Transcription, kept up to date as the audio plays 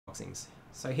Boxings.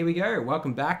 So here we go.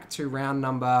 Welcome back to round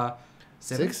number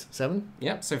 7. 6, 7.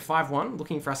 Yep. So 5-1,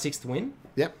 looking for our 6th win.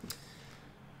 Yep.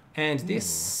 And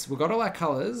this, we've got all our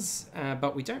colours,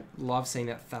 but we don't love seeing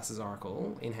that Thassa's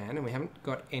Oracle in hand, and we haven't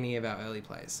got any of our early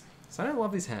plays. So I don't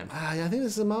love this hand. Yeah, I think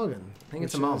this is a mulligan. I think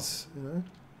it's a mulligan. You know,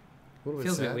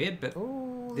 Feels a bit weird, but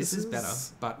this is better,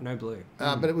 but no blue.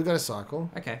 But we've got a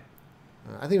cycle. Okay.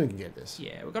 I think we can get this.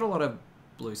 Yeah, we've got a lot of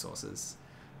blue sources,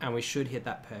 and we should hit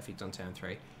that perfect on turn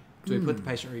 3. Do we put the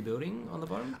Patient Rebuilding on the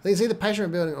bottom? I think it's either Patient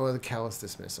Rebuilding or the Callous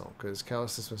Dismissal, because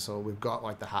Callous Dismissal, we've got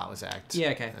like the Heartless Act. Yeah,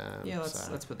 okay.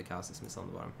 Let's put the Callous Dismissal on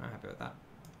the bottom. I'm happy with that.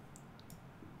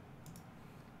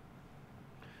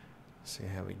 See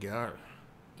how we go.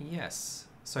 Yes.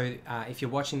 So if you're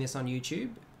watching this on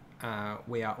YouTube,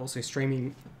 we are also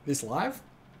streaming this live.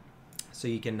 So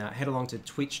you can head along to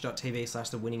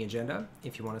twitch.tv/thewinningagenda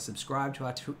if you want to subscribe to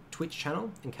our Twitch channel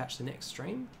and catch the next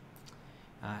stream.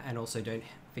 And also don't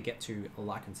forget to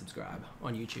like and subscribe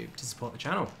on YouTube to support the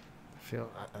channel. I feel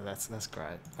that's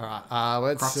great. All right,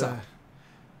 let's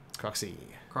Croxy.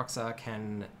 Croxer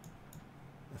can.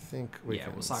 I think we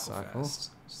can we'll cycle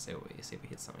first. See if we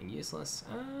hit something useless.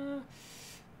 I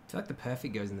feel like the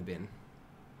perfect goes in the bin.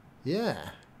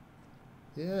 Yeah.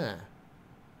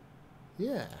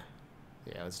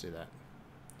 Let's do that.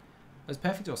 It was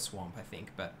perfect or swamp, I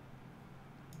think, but.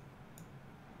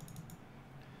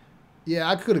 Yeah,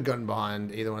 I could have gotten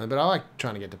behind either one, but I like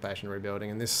trying to get to Patient Rebuilding,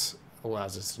 and this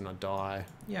allows us to not die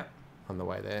on the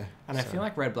way there. And I feel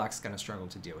like Red-Black's going to struggle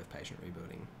to deal with Patient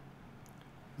Rebuilding.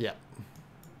 Yeah.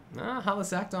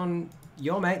 Heartless Act on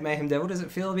your mate, Mayhem Devil. Does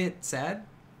it feel a bit sad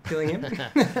killing him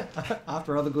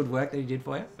after all the good work that he did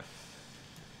for you?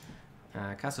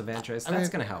 Castle Vantros, that's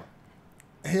going to help.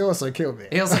 He also killed me.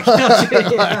 He also killed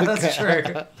you. Yeah, that's true.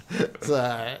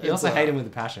 You also hate him with a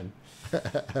passion.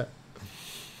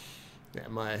 Yeah,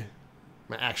 my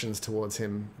actions towards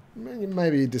him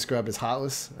maybe described as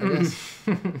heartless, I guess.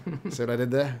 See what I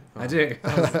did there? I do.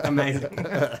 That was amazing.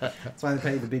 That's why they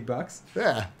pay you the big bucks.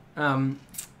 Yeah.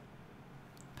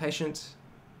 Patient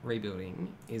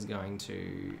Rebuilding is going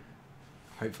to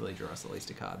hopefully draw us at least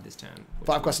a card this turn.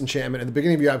 5-cost enchantment. At the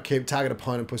beginning of your upkeep, target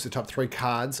opponent puts the top 3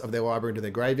 cards of their library into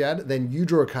their graveyard. Then you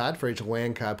draw a card for each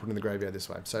land card put in the graveyard this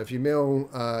way. So if you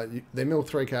mill, they mill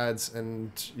 3 cards,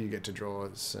 and you get to draw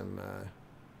some.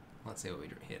 Let's see what we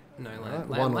hit. No land.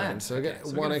 One land. So we get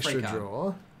one extra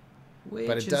draw.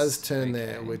 But it does turn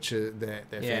their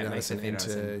Fiend Artisan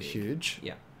into huge.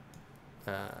 Yeah.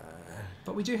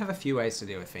 But we do have a few ways to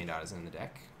deal with Fiend Artisan in the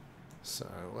deck. So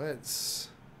let's.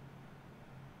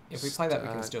 If we play that, we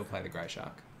can still play the Grey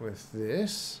Shark. With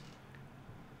this.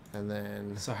 And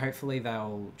then. So hopefully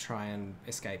they'll try and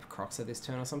escape Croxer this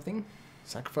turn or something.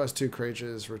 Sacrifice 2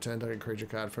 creatures, return target creature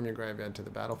card from your graveyard to the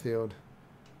battlefield.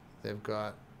 They've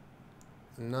got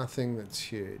nothing that's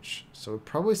huge. So we'll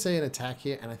probably see an attack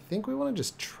here, and I think we want to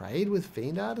just trade with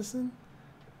Fiend Artisan.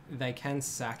 They can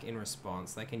sack in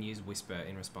response. They can use Whisper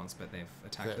in response, but they've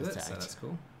attacked with it, so that's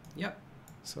cool. Yep.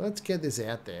 So let's get this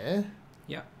out there.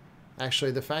 Yep.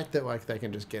 Actually, the fact that like they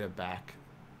can just get it back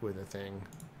with a thing.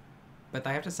 But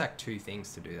they have to sack 2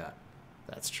 things to do that.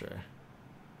 That's true.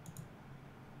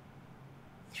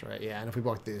 That's right. Yeah, and if we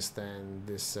block this, then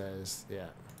this says, yeah.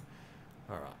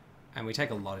 All right. And we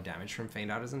take a lot of damage from Fiend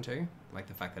Artisan too. Like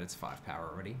the fact that it's 5 power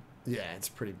already. Yeah, it's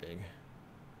pretty big.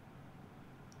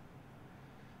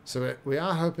 So we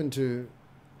are hoping to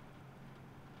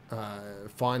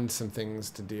find some things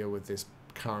to deal with this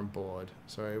current board.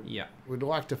 So we'd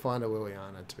like to find a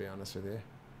Liliana, to be honest with you.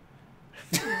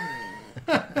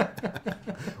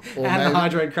 And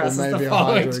Hydroid Crisis. Or maybe a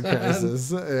Hydroid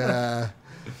Crisis. Yeah.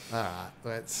 Alright,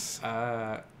 let's.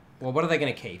 Well, what are they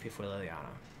going to keep if we're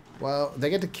Liliana? Well, they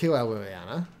get to kill our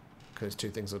Liliana, because 2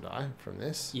 things will die from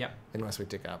this. Yep. Unless we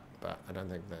tick up, but I don't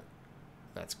think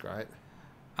that's great.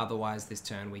 Otherwise, this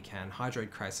turn we can Hydroid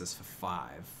Crisis for 5,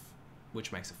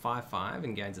 which makes a 5/5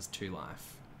 and gains us 2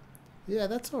 life. Yeah,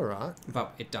 that's alright.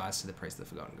 But it dies to the Priest of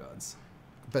the Forgotten Gods.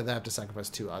 But they have to sacrifice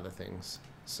 2 other things.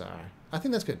 So, I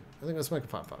think that's good. I think let's make a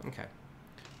 5/5. Okay.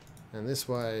 And this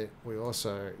way, we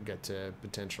also get to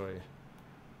potentially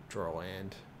draw a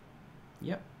land.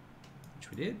 Yep. Which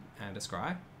we did. And a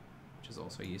Scry, which is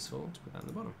also useful to put that on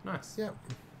the bottom. Nice. Yep.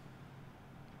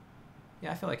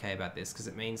 Yeah, I feel okay about this, because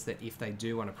it means that if they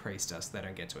do want to Priest us, they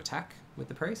don't get to attack with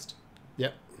the Priest.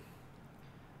 Yep.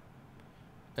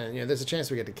 And, yeah, there's a chance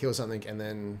we get to kill something, and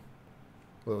then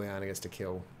Liliana gets to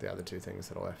kill the other 2 things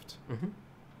that are left. Mm-hmm.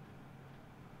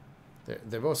 They're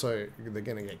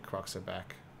going to get Croxer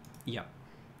back. Yep.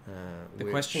 The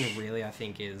question really, I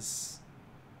think, is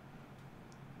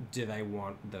Do they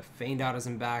want the Fiend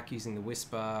Artisan back using the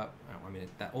Whisper? I mean,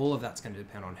 all of that's going to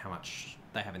depend on how much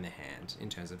they have in their hand in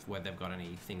terms of whether they've got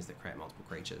any things that create multiple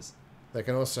creatures. They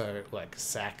can also like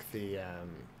sack the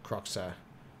Croxer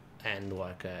and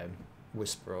like a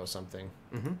Whisper or something,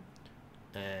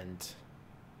 and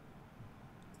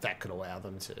that could allow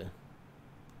them to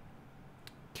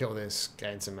kill this,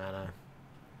 gain some mana.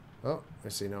 Oh, I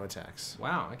see no attacks.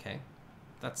 Wow, okay.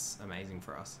 That's amazing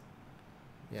for us.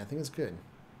 Yeah, I think it's good.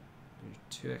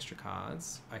 2 extra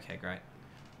cards. Okay, great.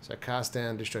 So cast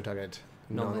down, destroy target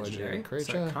non-legendary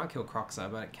creature. So it can't kill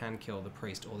Croxer, but it can kill the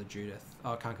Priest or the Judith.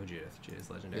 Oh, it can't kill Judith. Judith's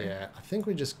legendary. Yeah, I think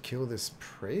we just kill this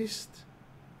Priest.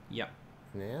 Yep.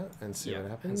 Now and see what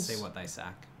happens. And see what they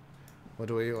sack. Or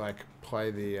do we like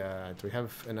play the? Do we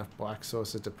have enough black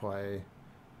sources to play?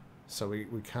 So we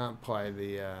can't play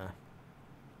the.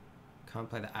 Can't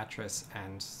play the Atris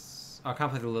and. I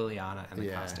can't play the Liliana and the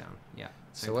cast down. Yeah.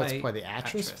 So let's play the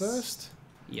Atris first.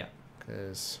 Yeah.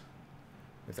 Because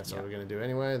if that's what we're going to do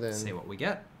anyway, then see what we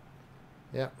get.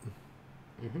 Yep.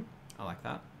 I like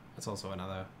that. It's also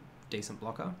another decent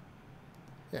blocker.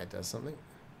 Yeah, it does something.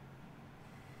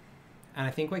 And I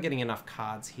think we're getting enough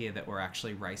cards here that we're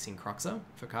actually racing Croxer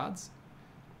for cards.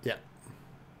 Yep.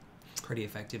 Pretty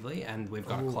effectively, and we've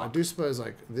got a clock. I do suppose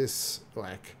like this,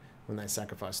 like when they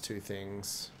sacrifice 2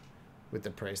 things with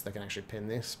the Priest, they can actually pin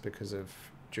this because of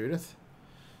Judith.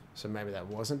 So maybe that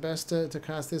wasn't best to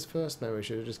cast this first. Maybe we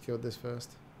should have just killed this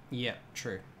first. Yeah,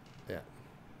 true. Yeah.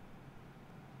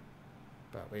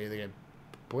 But we either get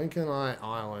Blink an Eye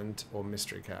Island or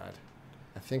Mystery Card.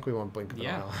 I think we want Blink of an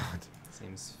Eye Island.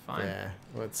 Seems fine. Yeah.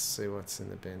 Let's see what's in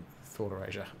the bin. Thought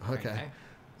Erasure. Okay.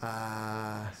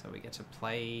 So we get to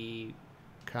play...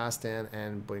 Cast down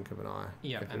and Blink of an Eye.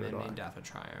 Yeah, and then Death or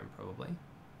Triome, probably.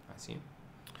 I assume.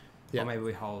 Yeah. Or maybe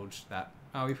we hold that...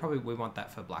 Oh, we want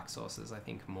that for black sources, I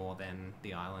think, more than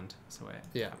the island. So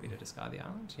we're happy to discard the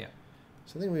island. Yeah.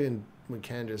 So I think we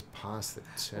can just pass the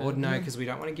turn. Or no, because we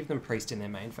don't want to give them Priest in their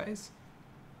main phase.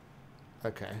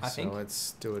 Okay, I think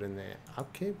let's do it in their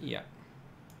upkeep. Yeah.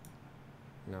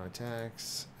 No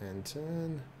attacks and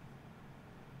turn.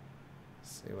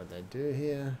 See what they do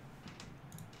here.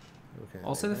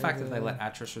 Also, the fact that they let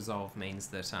Atris resolve means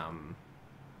that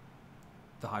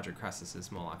the Hydrocrassus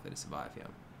is more likely to survive here.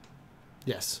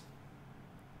 Yes.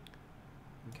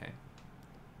 Okay.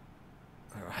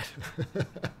 All right.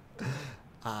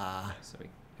 So we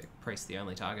Priest the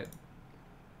only target.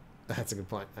 That's a good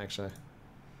point, actually.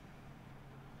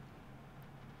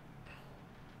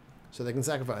 So they can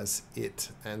sacrifice it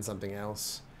and something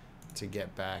else to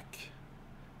get back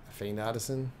a Fiend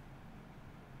Artisan.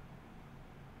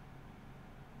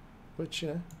 Which,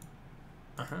 you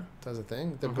know, does a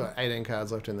thing. They've got 18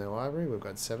 cards left in their library. We've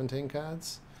got 17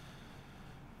 cards.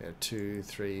 We have 2,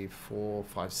 3, 4,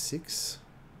 5, 6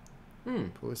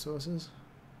 pool sources.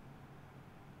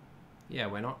 Yeah,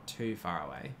 we're not too far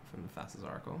away from the Thassa's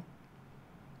Oracle.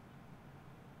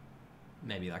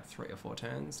 Maybe like 3 or 4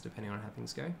 turns, depending on how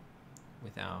things go,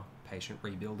 with our patient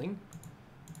rebuilding.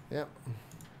 Yep.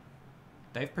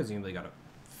 They've presumably got a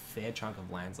fair chunk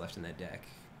of lands left in their deck.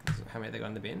 How many have they got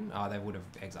in the bin? Oh, they would have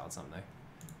exiled some, though.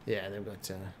 Yeah, they've got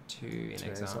 2 in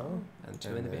exile and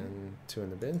 2 in the bin. 2 in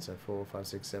the bin, so 4, 5,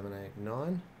 6, 7, 8,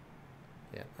 9.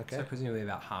 Yeah, okay. So presumably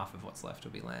about half of what's left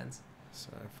will be lands. So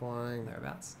flying.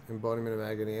 Thereabouts. Embodiment of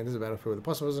Agony enters the battlefield with a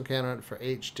possible encounter for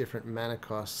each different mana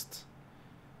cost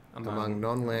among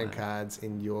non-land cards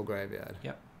in your graveyard.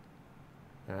 Yep.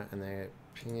 Alright, and they're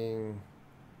pinging,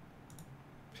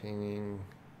 getting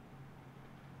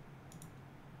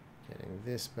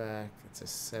this back. It's a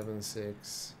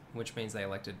 7/6. Which means they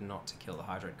elected not to kill the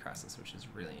Hydroid Crassus, which is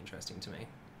really interesting to me.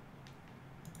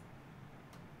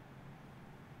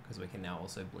 Because we can now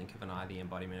also blink of an eye the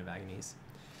Embodiment of Agonies.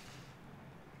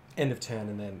 End of turn,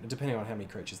 and then, depending on how many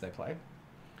creatures they play,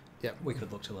 we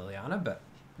could look to Liliana, but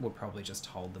we'll probably just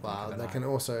hold the blink of an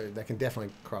eye. They can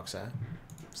definitely Croxer.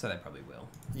 So they probably will.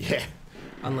 Yeah.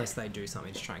 Unless they do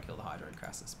something to try and kill the Hydroid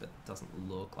Crassus, but it doesn't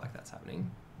look like that's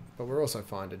happening. But we're also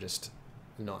fine to just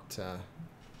not...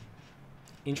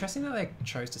 Interesting that they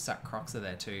chose to sack Croxer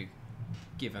there too,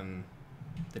 given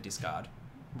the discard,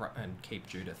 and keep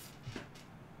Judith.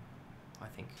 I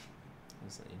think it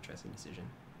was an interesting decision.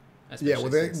 Yeah, well,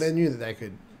 they knew that they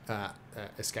could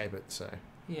escape it, so...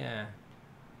 Yeah.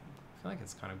 I feel like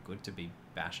it's kind of good to be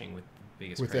bashing with the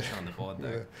biggest creature on the board, though.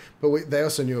 Yeah. But they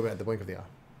also knew about the blink of the eye.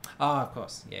 Oh, of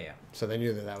course. Yeah. So they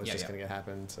knew that was just going to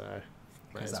happen, so...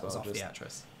 Because that was off the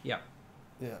Atris. Yep.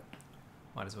 Yeah.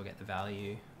 Might as well get the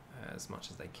value as much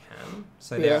as they can.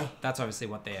 So that's obviously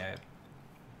what they're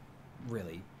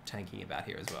really tanking about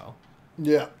here as well.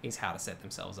 Yeah. is how to set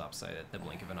themselves up so that the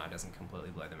blink of an eye doesn't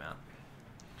completely blow them out.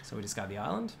 So we discard the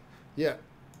island. Yeah.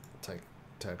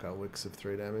 Take our wicks of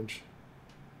 3 damage.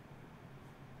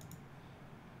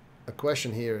 A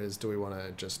question here is, do we want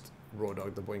to just raw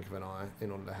dog the blink of an eye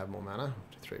in order to have more mana? 1,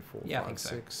 2, 3, 4, Yeah, I 5, think so.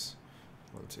 6.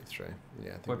 1, 2, 3. Yeah,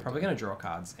 I think We're probably going to draw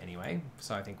cards anyway,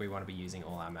 so I think we want to be using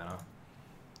all our mana.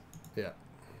 Yeah.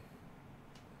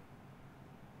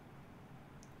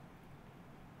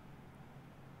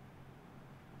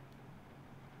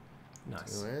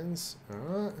 Nice. 2 lands.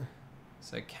 Alright.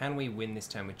 So can we win this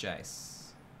turn with Jace?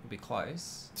 We'll be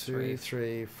close. 2,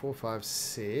 3, 4, 5,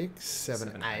 6, 7,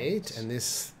 7, 8. 8. And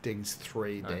this digs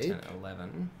 3 9, deep. 10,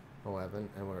 11. 11.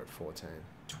 And we're at 14.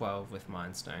 12 with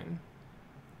Mind Stone.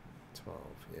 12,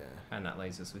 yeah. And that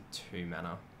leaves us with 2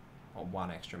 mana. Or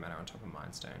 1 extra mana on top of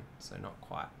Mind Stone. So not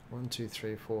quite. 1, 2,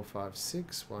 3, 4, 5,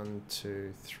 6. 1,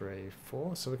 2, 3,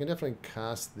 4. So we can definitely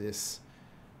cast this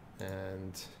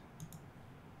and...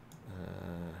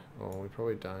 well, we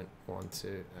probably don't want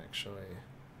to actually.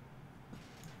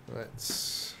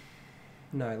 Let's.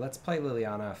 No, let's play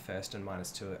Liliana first and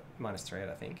 -2, -3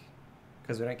 I think.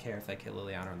 Because we don't care if they kill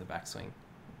Liliana on the backswing.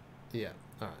 Yeah,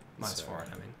 alright.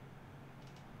 -4 I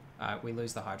mean. We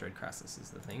lose the Hydroid Crassus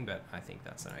is the thing, but I think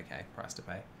that's an okay price to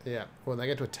pay. Yeah, well, they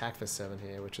get to attack for 7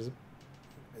 here, which is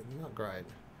not great.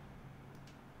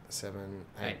 7,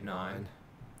 8, 9.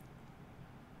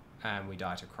 And we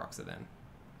die to Croxa then.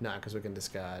 No, because we can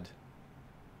discard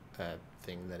a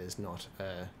thing that is not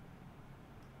a.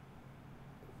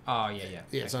 Oh, yeah.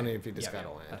 Yeah, it's only if you discard a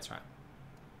land. That's right.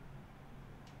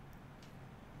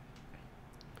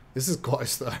 This is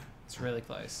close, though. It's really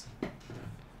close.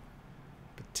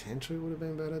 Potentially would have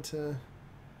been better to.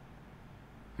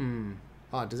 Hmm.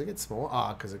 Oh, does it get small?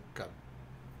 Oh, because it got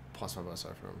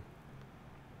 +1/+0 from.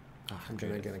 Oh, I'm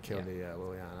going to kill the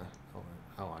Liliana.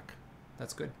 I like.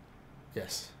 That's good.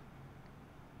 Yes.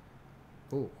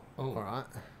 Ooh. Oh. Alright.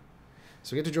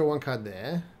 So we get to draw 1 card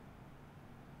there.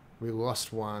 We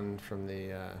lost 1 from the...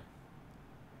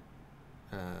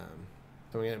 then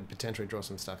we're going to potentially draw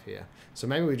some stuff here. So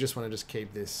maybe we just want to just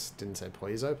keep this didn't say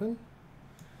please open.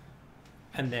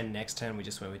 And then next turn we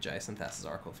just went with Jason Thassa's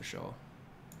Oracle for sure.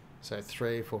 So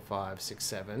 3, 4, 5, 6,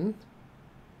 7.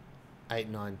 8,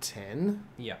 9, 10.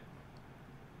 Yeah.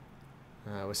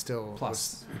 We're still...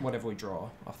 Plus whatever we draw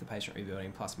off the Patient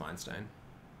Rebuilding plus Mind Stone.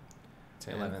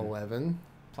 10, 11. 11.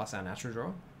 Plus our natural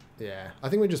draw. Yeah. I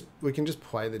think we can just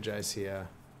play the Jace here.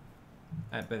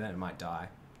 But then it might die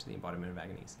to the Embodiment of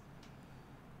Agonies.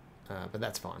 But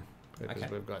that's fine. Because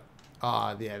Okay. we've got...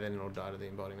 yeah, then it'll die to the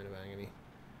Embodiment of Agony.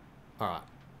 Alright.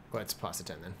 Let's pass the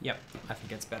 10 then. Yep. I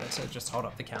think it's better to just hold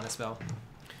up the counterspell.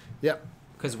 Yep.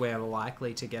 Because we're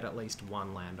likely to get at least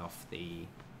 1 land off the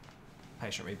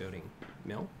Patient Rebuilding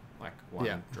mill. Like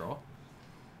 1 draw.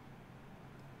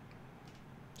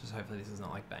 Just hopefully this is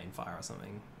not like Banefire or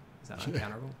something. Is that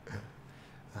uncounterable?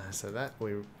 So that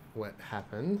what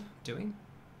happened. Doing?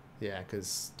 Yeah,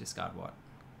 because Discard what?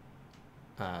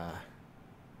 I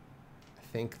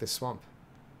think the swamp.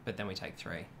 But then we take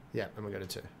 3. Yeah, and we go to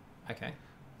 2. Okay.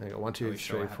 And we got 1, 2, we 3,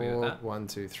 sure we're happy with 4. that? 1,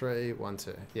 2, 3. 1,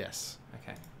 2. Yes.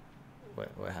 Okay.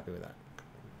 We're happy with that.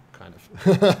 Kind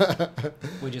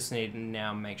of. We just need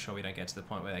now make sure we don't get to the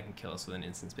point where they can kill us with an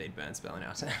instant speed burn spell in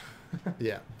our turn.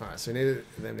 Yeah. Alright, so we needed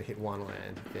them to hit 1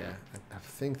 land. Yeah. I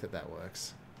think that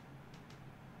works.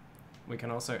 We can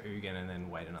also Egan and then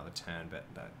wait another turn, but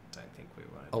I don't think we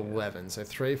want to do 11. So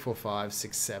 3, 4, 5,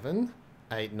 6, 7.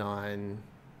 8, 9,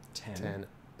 that. 10.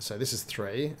 So this is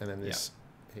 3, and then this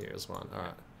here is 1.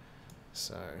 Alright.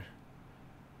 So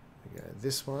we go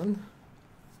this one.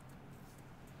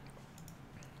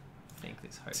 I think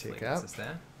this hopefully Tick gets up. us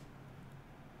there.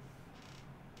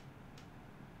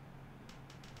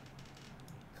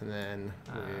 And then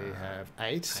we have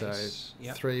 8. So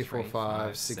 8, 3, 4,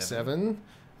 5, 6, 7.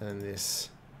 And then this,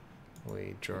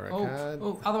 we draw a card.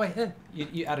 Oh, other way.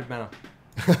 You added mana.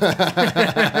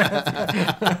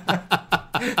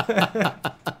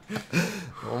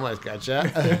 Almost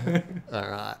gotcha. All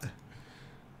right.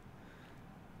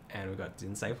 And we've got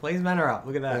didn't say please mana up.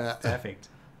 Look at that. Yeah. Perfect.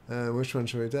 Which one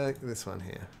should we take? This one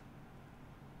here.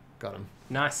 Got him.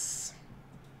 Nice.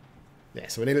 Yeah,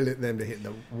 so we needed them to hit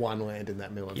the 1 land in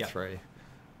that middle of Yep. 3.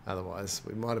 Otherwise,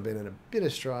 we might have been in a bit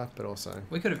of strife, but also...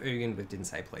 We could have Ugan with didn't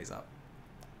say please up.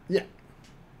 Yeah.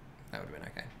 That would have been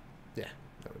okay. Yeah,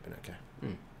 that would have been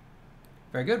okay.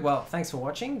 Very good. Well, thanks for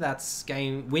watching. That's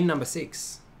win number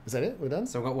 6. Is that it? We're done?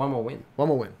 So we've got 1 more win One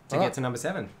more win. to get to number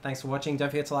 7. Thanks for watching. Don't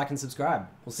forget to like and subscribe.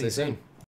 We'll see you soon.